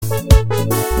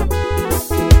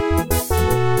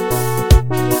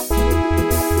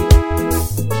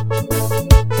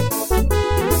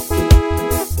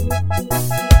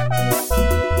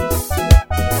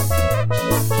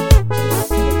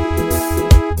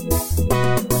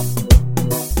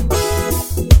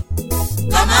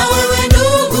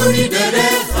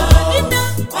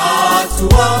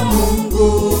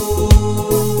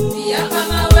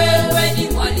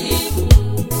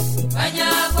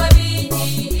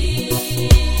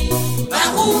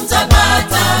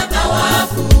utapata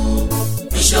thawabu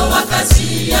mwisho wa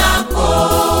kazi yako,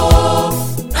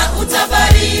 na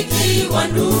utabarikiwa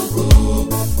ndugu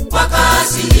kwa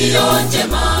kazi hiyo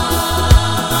njema,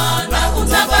 na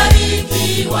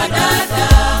utabarikiwa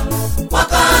dada kwa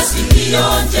kazi hiyo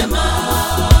njema.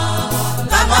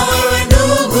 Kama wewe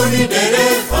ndugu ni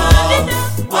dereva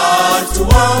watu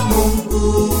wa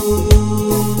Mungu,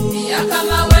 pia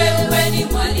kama wewe ni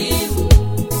mwalimu,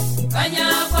 fanya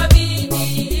kwa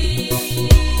bidii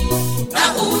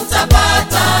na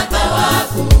utapata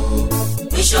thawabu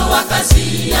mwisho wa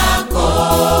kazi yako,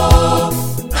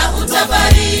 na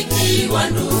utabarikiwa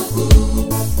ndugu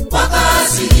kwa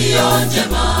kazi hiyo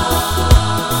njema,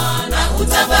 na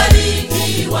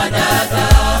utabarikiwa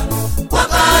dada kwa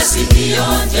kazi hiyo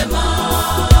njema.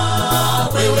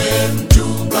 Wewe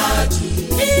mchungaji,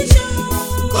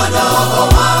 kondoo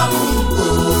wa Mungu,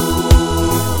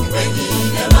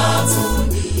 wengine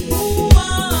mafundi,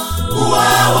 kuwa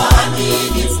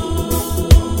waaminifu.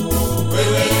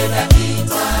 Wewe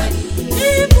daktari,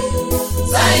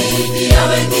 zaidi ya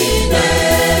wengine,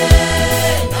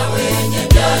 na wenye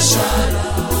biashara,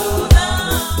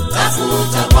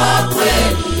 tafuta kwa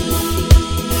kweli.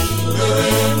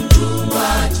 Wewe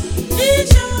mchungaji,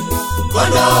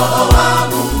 kondoo wa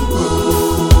Mungu,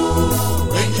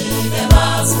 wengine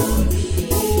mafundi,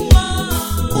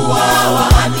 kuwa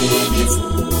waaminifu.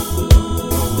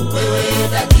 Wewe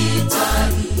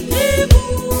daktari,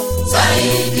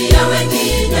 zaidi ya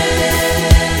wengine,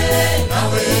 na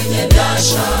wenye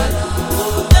biashara,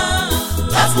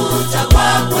 tafuta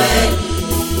kwa kweli.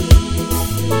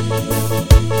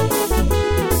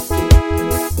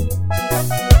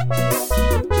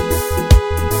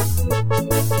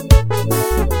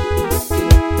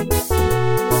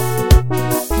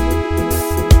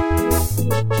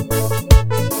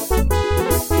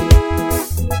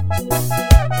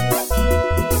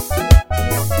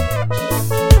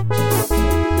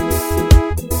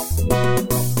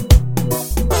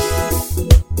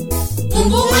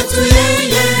 Mungu wetu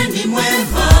yeye ni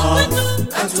mwema,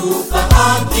 atupa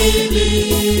akili,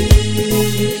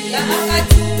 ya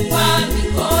akatupa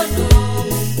mikono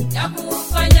ya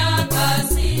kufanya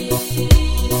kazi.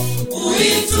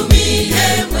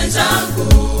 Uitumie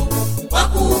mwenzangu kwa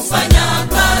kufanya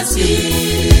kazi,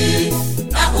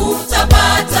 na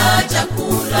utapata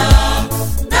chakula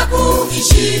na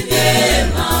kuishi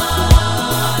vyema,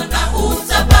 na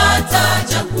utapata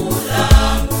chakula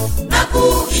na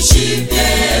kuishi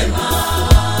vyema.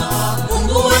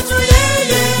 Mungu wetu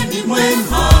yeye ni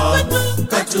mwema,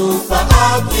 katupa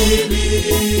akili,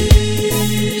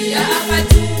 ya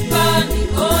akatupa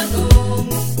mikono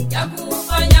ya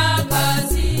kufanya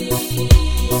kazi.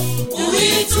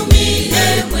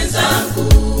 Uitumie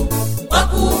mwenzangu kwa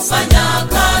kufanya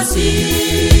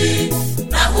kazi,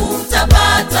 na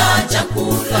utapata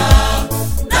chakula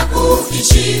na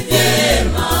kuishi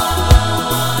vyema,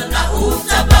 na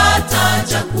utapata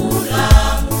chakula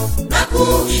na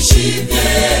kuishi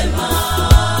vyema.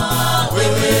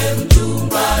 Wewe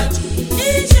mchungaji,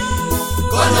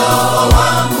 kondoo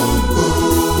wa Mungu,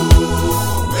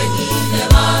 wengine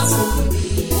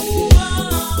mafundi,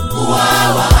 kuwa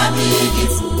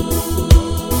waaminifu.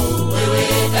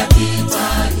 Wewe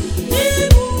daktari,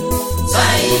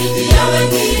 zaidi ya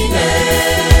wengine,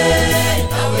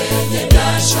 na wenye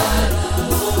biashara,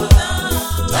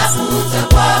 tafuta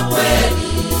kwa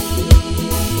kweli.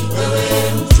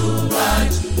 Wewe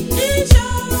mchungaji,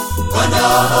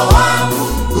 kondoo wa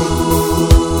Mungu,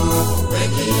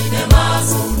 wengine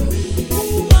mafundi,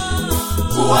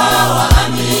 kuwa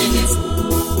waaminifu.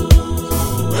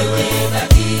 Wewe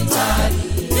daktari,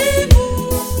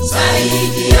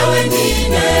 zaidi ya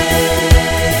wengine,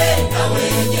 na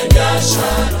wenye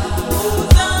biashara,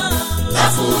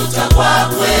 tafuta kwa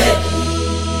kweli.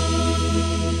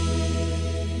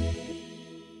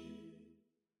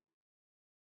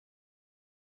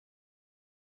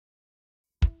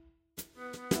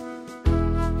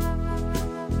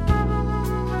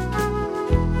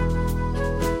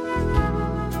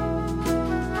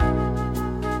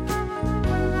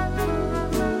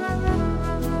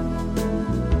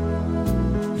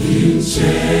 In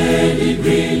shady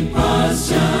green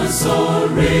pastures, so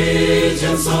rich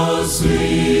and so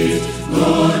sweet,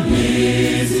 God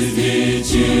leads his dear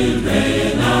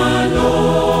children along.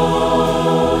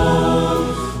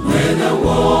 Where the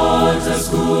waters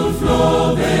could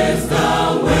flow, there's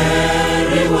the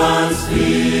weary one's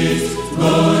feet,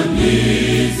 God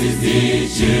leads his dear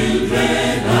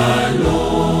children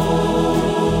along.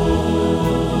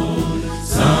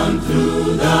 Some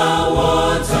through the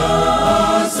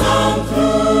water, some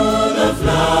through the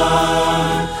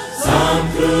flood, some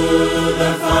through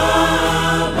the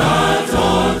fire.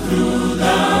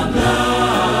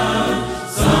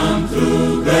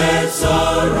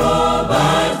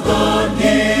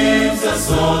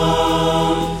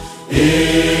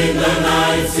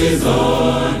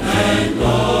 and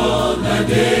all the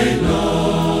day long.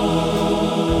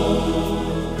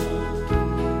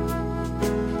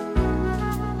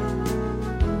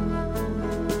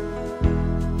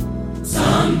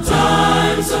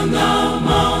 Sometimes on the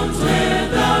mount where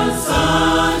the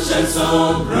sun shines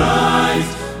so bright,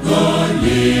 God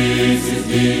leads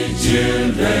His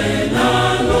children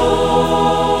alone.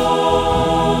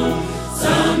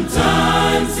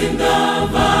 Sometimes in the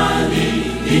valley,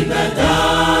 in the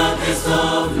darkest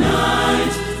of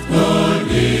night, God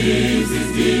leads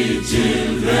His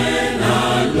children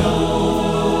alone.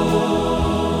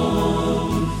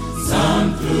 Some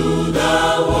through the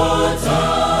water,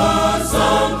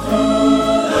 some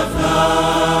through the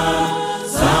flood,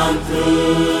 some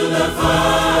through the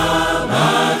fire,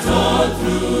 but all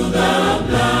through the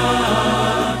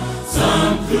blood.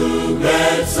 Some through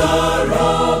great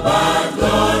sorrow, but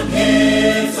God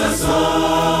gives a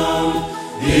song.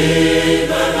 In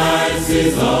the night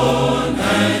season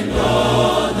and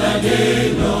all the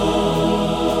day long.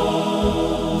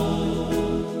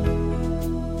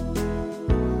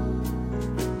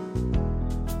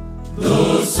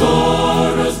 Though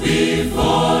sorrows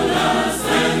befall us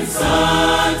and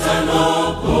Satan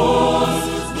oppose,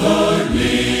 God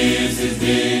leaves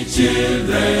His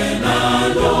children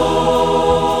alone.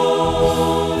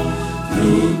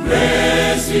 Through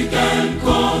grace we can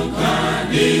conquer,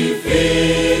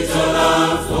 defeat all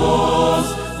our foes.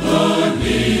 God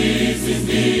leads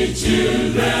His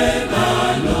children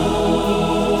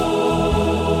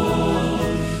alone.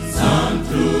 Some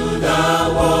through the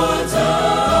water,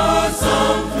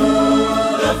 some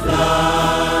through the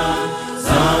flood,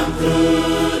 some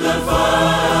through the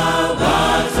fire,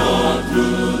 but all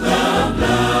through the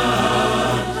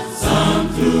blood. Some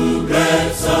through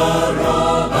great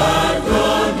sorrow, but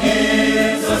God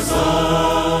gives a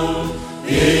song.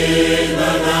 In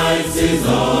the night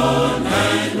season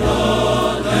and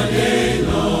all the day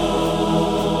long.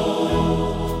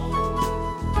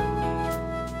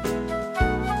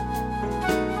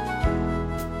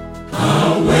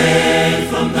 Away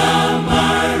from the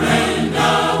mire and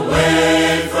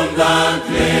away from the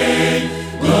clay,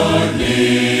 God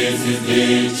leads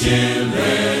His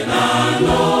children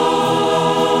alone.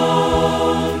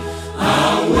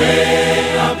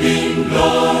 Away up in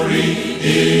glory,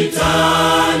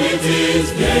 eternity's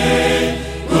gain,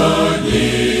 God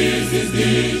leads His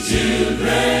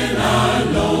children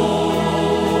alone.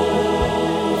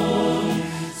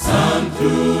 Some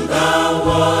through the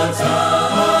water,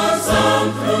 some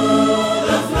through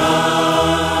the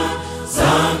flood,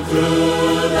 some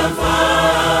through the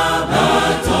fire,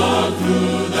 but all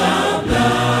through the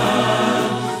blood.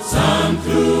 Some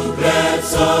through great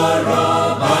sorrow,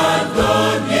 but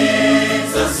God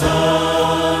gives a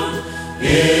song.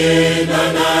 In the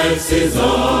night season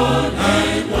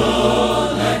and all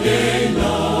the day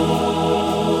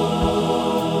long.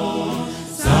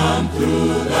 Some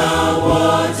through the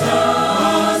water,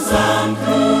 some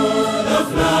through the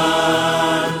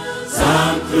flood,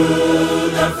 some through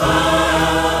the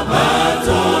fire, but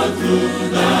all through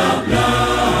the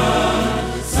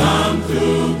blood. Some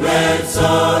through great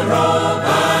sorrow,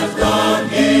 but God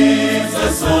gives a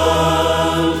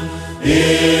song.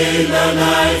 In the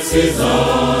night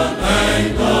season